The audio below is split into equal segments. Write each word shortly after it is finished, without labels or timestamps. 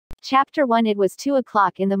Chapter 1. It was 2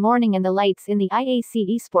 o'clock in the morning and the lights in the IAC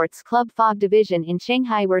Esports Club Fog Division in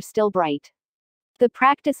Shanghai were still bright. The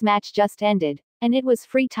practice match just ended, and it was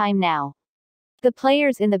free time now. The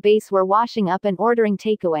players in the base were washing up and ordering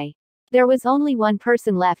takeaway. There was only one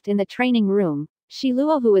person left in the training room,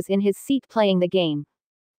 Shiluo, who was in his seat playing the game.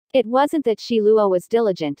 It wasn't that Shiluo was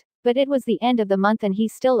diligent, but it was the end of the month and he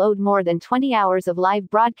still owed more than 20 hours of live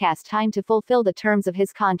broadcast time to fulfill the terms of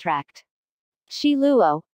his contract.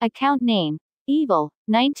 Shiluo, account name, Evil,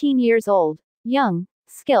 19 years old, young,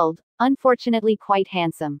 skilled, unfortunately quite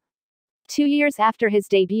handsome. 2 years after his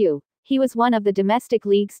debut, he was one of the domestic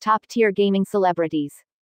league's top-tier gaming celebrities.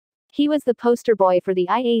 He was the poster boy for the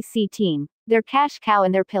IAC team, their cash cow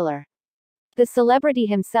and their pillar. The celebrity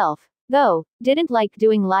himself, though, didn't like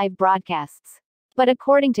doing live broadcasts. But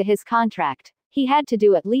according to his contract, he had to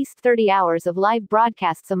do at least 30 hours of live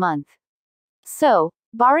broadcasts a month. So,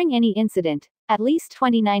 barring any incident, at least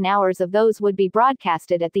 29 hours of those would be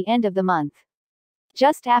broadcasted at the end of the month.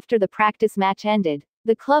 Just after the practice match ended,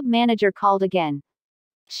 the club manager called again.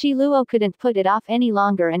 Shiluo couldn't put it off any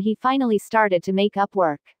longer and he finally started to make up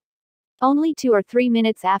work. Only 2 or 3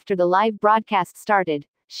 minutes after the live broadcast started,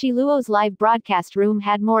 Shiluo's live broadcast room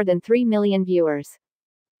had more than 3 million viewers.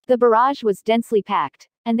 The barrage was densely packed,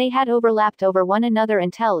 and they had overlapped over one another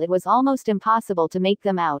until it was almost impossible to make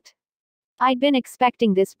them out. I'd been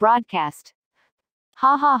expecting this broadcast.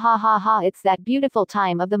 Ha ha ha ha ha, it's that beautiful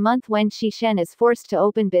time of the month when Shishen is forced to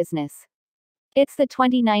open business. It's the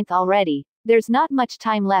 29th already, there's not much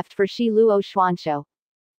time left for Shiluo Xuanshou.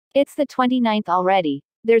 It's the 29th already,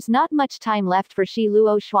 there's not much time left for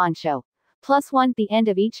Shiluo Xuanshou. +1. The end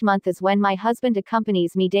of each month is when my husband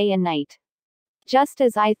accompanies me day and night. Just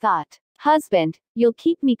as I thought. Husband, you'll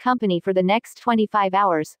keep me company for the next 25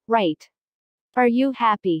 hours, right? Are you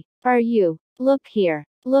happy? Are you? Look here.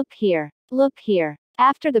 Look here. Look here.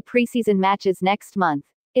 After the preseason matches next month,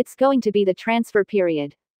 it's going to be the transfer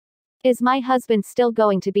period. Is my husband still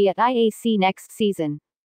going to be at IAC next season?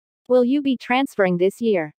 Will you be transferring this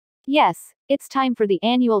year? Yes, it's time for the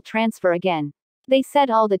annual transfer again. They said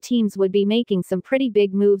all the teams would be making some pretty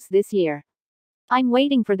big moves this year. I'm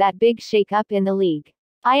waiting for that big shake-up in the league.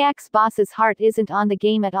 Ajax boss's heart isn't on the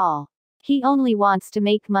game at all. He only wants to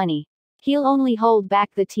make money. He'll only hold back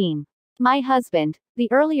the team. My husband,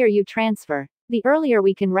 the earlier you transfer, the earlier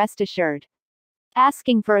we can rest assured.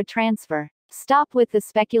 Asking for a transfer. Stop with the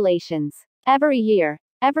speculations. Every year,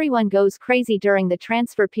 everyone goes crazy during the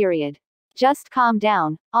transfer period. Just calm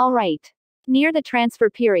down, alright. Near the transfer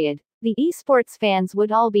period, the esports fans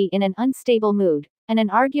would all be in an unstable mood, and an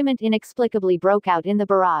argument inexplicably broke out in the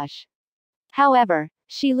barrage. However,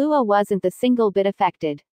 Shiluo wasn't the single bit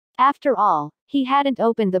affected. After all, he hadn't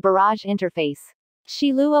opened the barrage interface.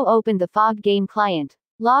 Shiluo opened the Fog game client,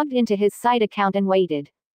 logged into his site account and waited.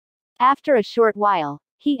 After a short while,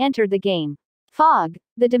 he entered the game. Fog,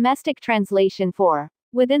 the domestic translation for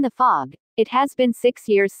within the fog. It has been 6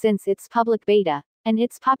 years since its public beta, and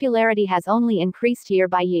its popularity has only increased year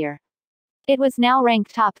by year. It was now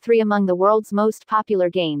ranked top 3 among the world's most popular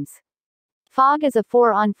games. Fog is a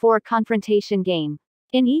 4-on-4 confrontation game.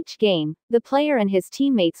 In each game, the player and his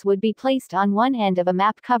teammates would be placed on one end of a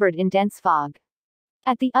map covered in dense fog.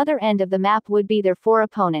 At the other end of the map would be their 4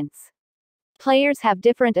 opponents. Players have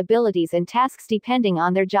different abilities and tasks depending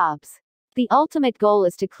on their jobs. The ultimate goal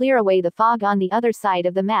is to clear away the fog on the other side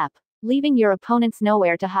of the map, leaving your opponents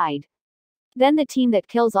nowhere to hide. Then the team that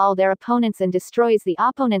kills all their opponents and destroys the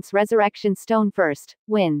opponent's resurrection stone first,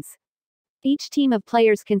 wins. Each team of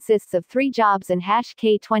players consists of 3 jobs in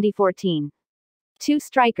 #K2014. 2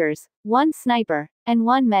 strikers, 1 sniper, and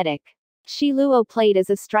 1 medic. Shiluo played as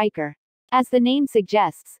a striker. As the name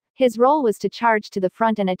suggests, his role was to charge to the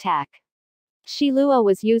front and attack. Shiluo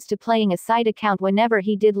was used to playing a side account whenever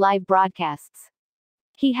he did live broadcasts.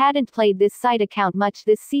 He hadn't played this side account much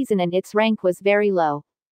this season and its rank was very low.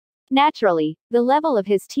 Naturally, the level of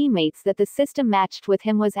his teammates that the system matched with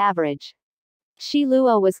him was average.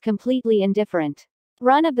 Shiluo was completely indifferent.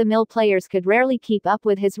 Run-of-the-mill players could rarely keep up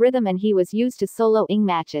with his rhythm and he was used to solo-ing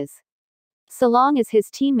matches. So long as his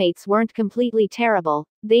teammates weren't completely terrible,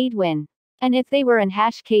 they'd win. And if they were in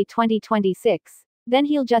 #K2026, then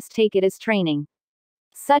he'll just take it as training.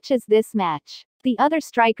 Such as this match. The other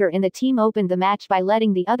striker in the team opened the match by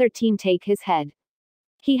letting the other team take his head.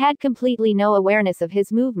 He had completely no awareness of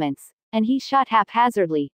his movements, and he shot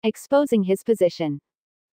haphazardly, exposing his position.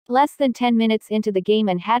 Less than 10 minutes into the game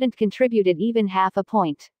and hadn't contributed even half a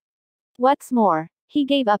point. What's more, he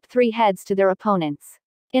gave up 3 heads to their opponents.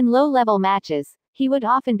 In low-level matches, he would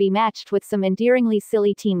often be matched with some endearingly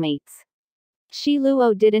silly teammates.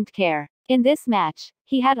 Shiluo didn't care. In this match,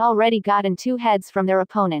 he had already gotten 2 heads from their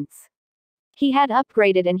opponents. He had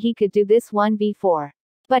upgraded and he could do this 1v4.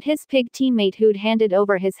 But his pig teammate who'd handed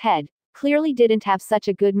over his head, clearly didn't have such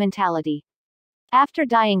a good mentality. After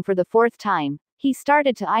dying for the 4th time, he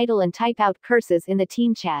started to idle and type out curses in the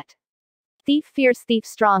team chat. Thief fierce, thief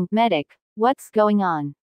strong, medic, what's going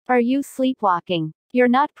on? Are you sleepwalking? You're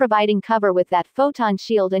not providing cover with that photon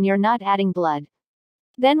shield and you're not adding blood.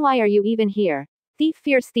 Then why are you even here? Thief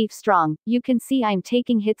fierce, thief strong, you can see I'm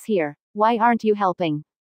taking hits here, why aren't you helping?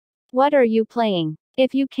 What are you playing?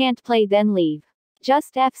 If you can't play then leave.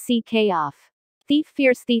 Just FCK off. Thief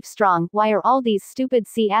fierce, thief strong, why are all these stupid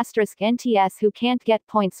C***NTS who can't get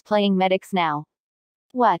points playing medics now?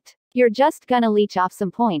 What? You're just gonna leech off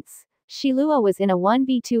some points. Shilua was in a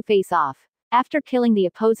 1v2 face-off. After killing the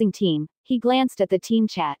opposing team, he glanced at the team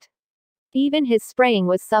chat. Even his spraying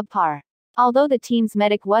was subpar. Although the team's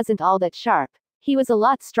medic wasn't all that sharp, he was a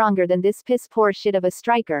lot stronger than this piss-poor shit of a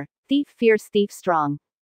striker, thief fierce, thief strong.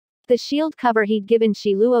 The shield cover he'd given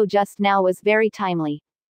Shiluo just now was very timely.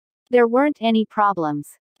 There weren't any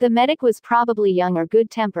problems. The medic was probably young or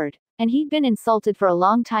good-tempered, and he'd been insulted for a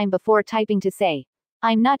long time before typing to say,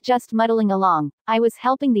 I'm not just muddling along, I was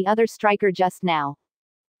helping the other striker just now.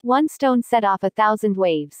 One stone set off 1,000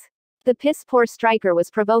 waves. The piss-poor striker was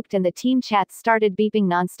provoked and the team chat started beeping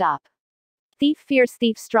non-stop. Thief fierce,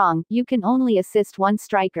 thief strong, you can only assist one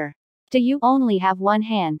striker. Do you only have one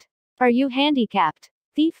hand? Are you handicapped?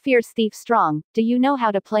 Thief fierce, thief strong, do you know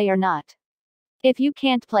how to play or not? If you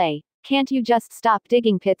can't play, can't you just stop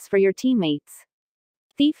digging pits for your teammates?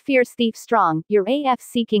 Thief fierce, thief strong, you're AF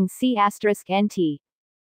seeking C***NT.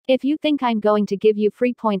 If you think I'm going to give you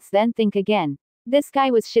free points then think again. This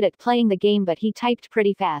guy was shit at playing the game but he typed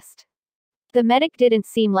pretty fast. The medic didn't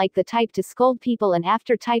seem like the type to scold people and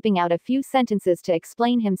after typing out a few sentences to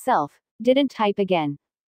explain himself, didn't type again.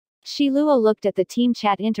 Shiluo looked at the team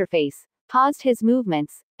chat interface, paused his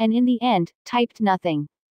movements, and in the end, typed nothing.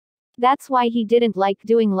 That's why he didn't like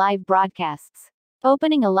doing live broadcasts.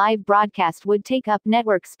 Opening a live broadcast would take up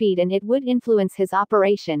network speed and it would influence his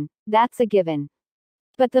operation, that's a given.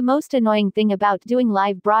 But the most annoying thing about doing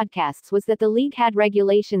live broadcasts was that the league had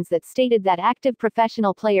regulations that stated that active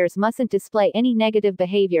professional players mustn't display any negative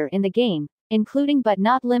behavior in the game, including but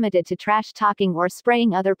not limited to trash talking or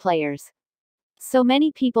spraying other players. So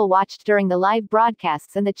many people watched during the live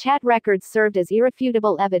broadcasts and the chat records served as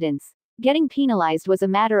irrefutable evidence. Getting penalized was a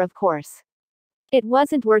matter of course. It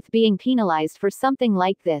wasn't worth being penalized for something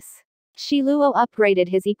like this. Shiluo upgraded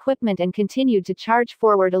his equipment and continued to charge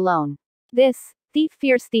forward alone. This thief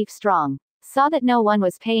fierce, thief strong saw that no one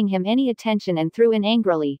was paying him any attention and threw in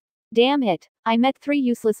angrily. Damn it, I met 3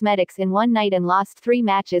 useless medics in one night and lost 3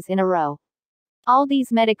 matches in a row. All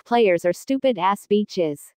these medic players are stupid ass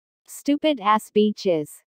bitches. Stupid ass bitches.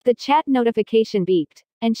 The chat notification beeped,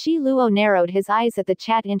 and Shiluo narrowed his eyes at the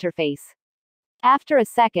chat interface. After a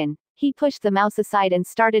second, he pushed the mouse aside and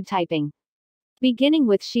started typing. Beginning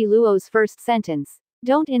with Shiluo's first sentence.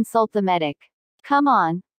 Don't insult the medic. Come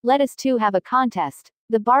on. Let us two have a contest.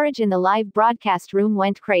 The barrage in the live broadcast room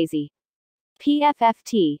went crazy.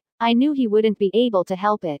 PFFT. I knew he wouldn't be able to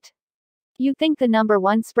help it. You think the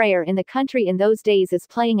 #1 sprayer in the country in those days is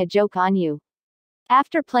playing a joke on you?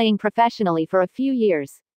 After playing professionally for a few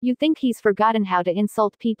years, you think he's forgotten how to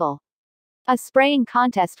insult people? A spraying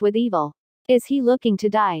contest with evil. Is he looking to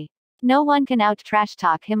die? No one can out trash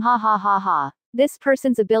talk him, ha ha ha ha. This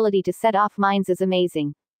person's ability to set off mines is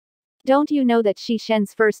amazing. Don't you know that Shi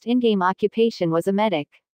Shen's first in-game occupation was a medic?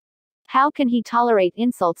 How can he tolerate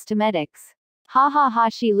insults to medics? Ha ha ha,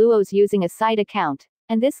 Shiluo's using a side account,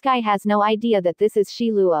 and this guy has no idea that this is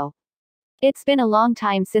Shiluo. It's been a long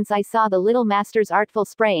time since I saw the little master's artful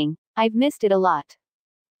spraying, I've missed it a lot.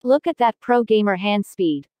 Look at that pro gamer hand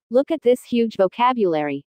speed, look at this huge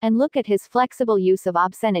vocabulary, and look at his flexible use of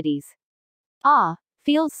obscenities. Ah,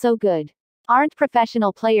 feels so good. Aren't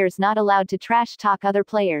professional players not allowed to trash talk other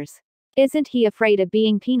players? Isn't he afraid of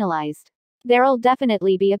being penalized? There'll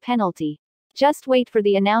definitely be a penalty. Just wait for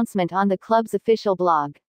the announcement on the club's official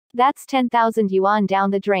blog. That's 10,000 yuan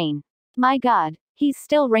down the drain. My god, he's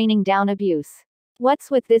still raining down abuse.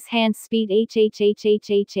 What's with this hand speed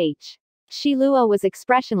hhhhhhh? Shiluo was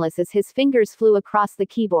expressionless as his fingers flew across the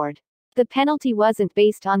keyboard. The penalty wasn't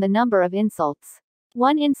based on the number of insults.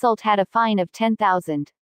 1 insult had a fine of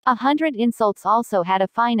 10,000. 100 insults also had a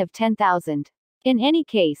fine of 10,000. In any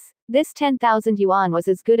case, this 10,000 yuan was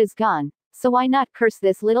as good as gone, so why not curse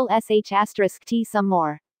this little sh**t some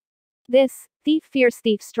more? This thief fierce,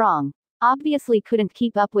 thief strong obviously couldn't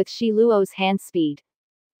keep up with Shiluo's hand speed.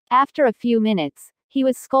 After a few minutes, he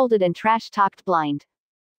was scolded and trash-talked blind.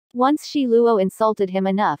 Once Shiluo insulted him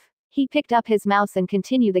enough, he picked up his mouse and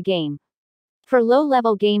continued the game. For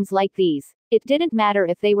low-level games like these, it didn't matter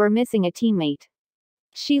if they were missing a teammate.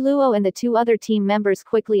 Shiluo and the two other team members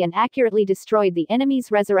quickly and accurately destroyed the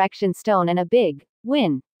enemy's resurrection stone, and a big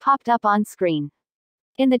win popped up on screen.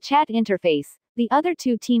 In the chat interface, the other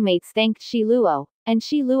two teammates thanked Shiluo, and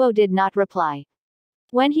Shiluo did not reply.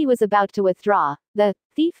 When he was about to withdraw, the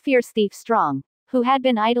fierce thief strong, who had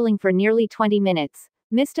been idling for nearly 20 minutes,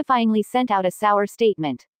 mystifyingly sent out a sour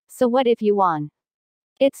statement. So what if you won?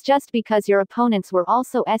 It's just because your opponents were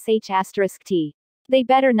also sh*t. They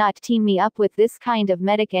better not team me up with this kind of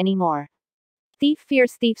medic anymore.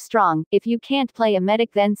 Fierce thief strong, if you can't play a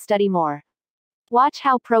medic then study more. Watch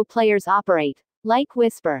how pro players operate. Like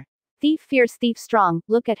Whisper. Fierce thief strong,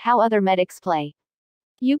 look at how other medics play.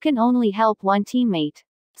 You can only help one teammate.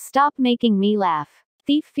 Stop making me laugh.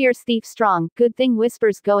 Fierce thief strong, good thing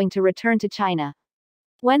Whisper's going to return to China.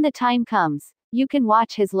 When the time comes, you can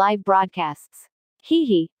watch his live broadcasts.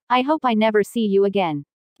 Hee, I hope I never see you again.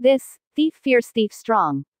 This fierce thief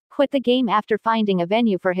strong quit the game after finding a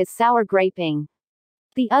venue for his sour graping.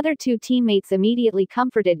 The other two teammates immediately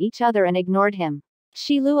comforted each other and ignored him.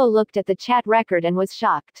 Shiluo looked at the chat record and was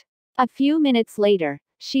shocked. A few minutes later,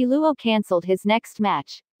 Shiluo cancelled his next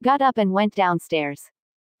match, got up and went downstairs.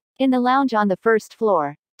 In the lounge on the first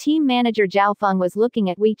floor, team manager Zhao Feng was looking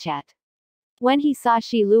at WeChat. When he saw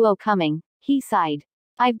Shiluo coming, he sighed.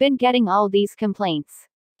 I've been getting all these complaints.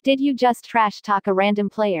 Did you just trash talk a random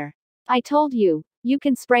player? I told you, you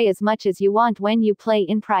can spray as much as you want when you play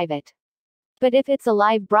in private. But if it's a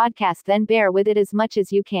live broadcast then bear with it as much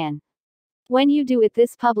as you can. When you do it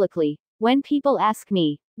this publicly, when people ask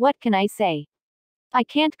me, what can I say? I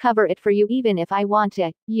can't cover it for you even if I want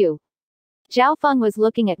to, you. Zhao Feng was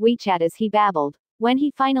looking at WeChat as he babbled. When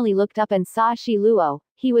he finally looked up and saw Shiluo,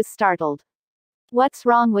 he was startled. What's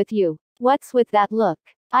wrong with you? What's with that look?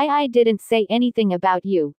 I didn't say anything about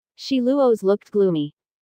you. Shiluo's looked gloomy.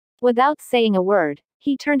 Without saying a word,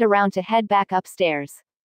 he turned around to head back upstairs.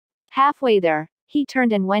 Halfway there, he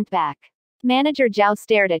turned and went back. Manager Zhao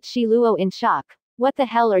stared at Shiluo in shock. What the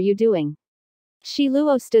hell are you doing?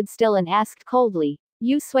 Shiluo stood still and asked coldly,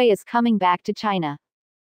 Yu Sui is coming back to China.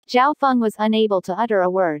 Zhao Feng was unable to utter a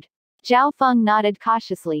word. Zhao Feng nodded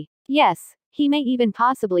cautiously. Yes, he may even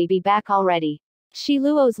possibly be back already.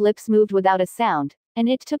 Shiluo's lips moved without a sound, and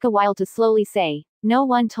it took a while to slowly say, no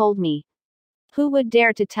one told me. Who would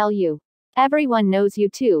dare to tell you? Everyone knows you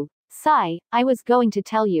too. Sigh, I was going to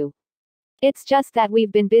tell you. It's just that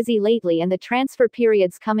we've been busy lately and the transfer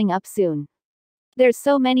period's coming up soon. There's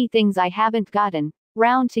so many things I haven't gotten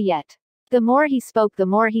round to yet. The more he spoke the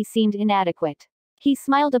more he seemed inadequate. He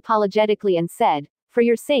smiled apologetically and said, for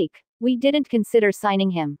your sake, we didn't consider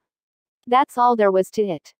signing him. That's all there was to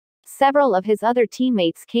it. Several of his other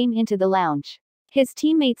teammates came into the lounge. His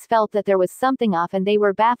teammates felt that there was something off and they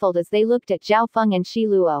were baffled as they looked at Zhao Feng and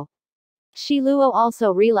Shiluo. Shiluo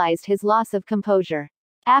also realized his loss of composure.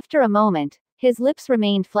 After a moment, his lips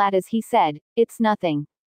remained flat as he said, it's nothing.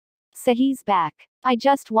 So he's back. I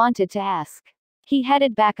just wanted to ask. He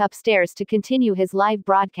headed back upstairs to continue his live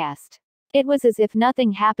broadcast. It was as if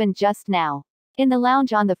nothing happened just now. In the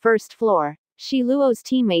lounge on the first floor, Shiluo's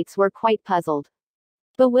teammates were quite puzzled.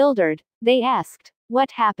 Bewildered, they asked,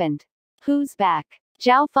 what happened? Who's back?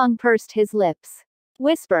 Zhao Feng pursed his lips.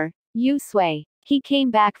 Whisper, Yu Sui. He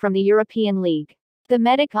came back from the European League. The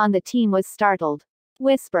medic on the team was startled.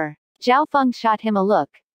 Whisper. Zhao Feng shot him a look,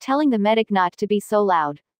 telling the medic not to be so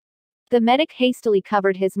loud. The medic hastily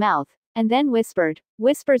covered his mouth, and then whispered,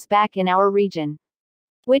 Whisper's back in our region.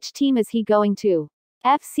 Which team is he going to?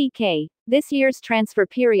 FCK, this year's transfer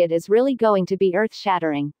period is really going to be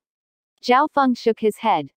earth-shattering. Zhao Feng shook his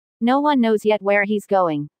head. No one knows yet where he's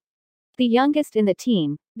going. The youngest in the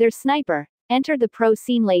team, their sniper, entered the pro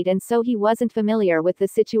scene late and so he wasn't familiar with the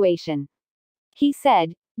situation. He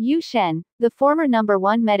said, Yu Shen, the former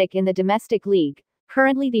 #1 medic in the domestic league,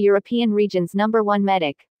 currently the European region's #1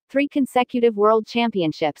 medic, 3 consecutive world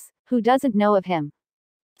championships, who doesn't know of him?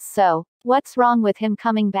 So, what's wrong with him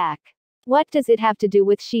coming back? What does it have to do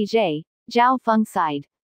with Shijie? Zhao Feng sighed.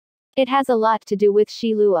 It has a lot to do with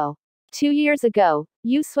Shiluo. 2 years ago,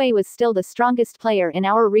 Yu Sui was still the strongest player in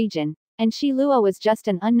our region, and Shiluo was just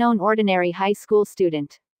an unknown ordinary high school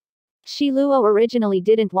student. Shiluo originally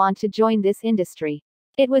didn't want to join this industry.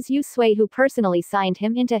 It was Yu Sui who personally signed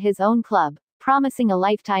him into his own club, promising a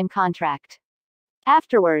lifetime contract.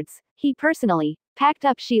 Afterwards, he personally packed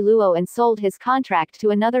up Shiluo and sold his contract to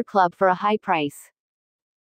another club for a high price.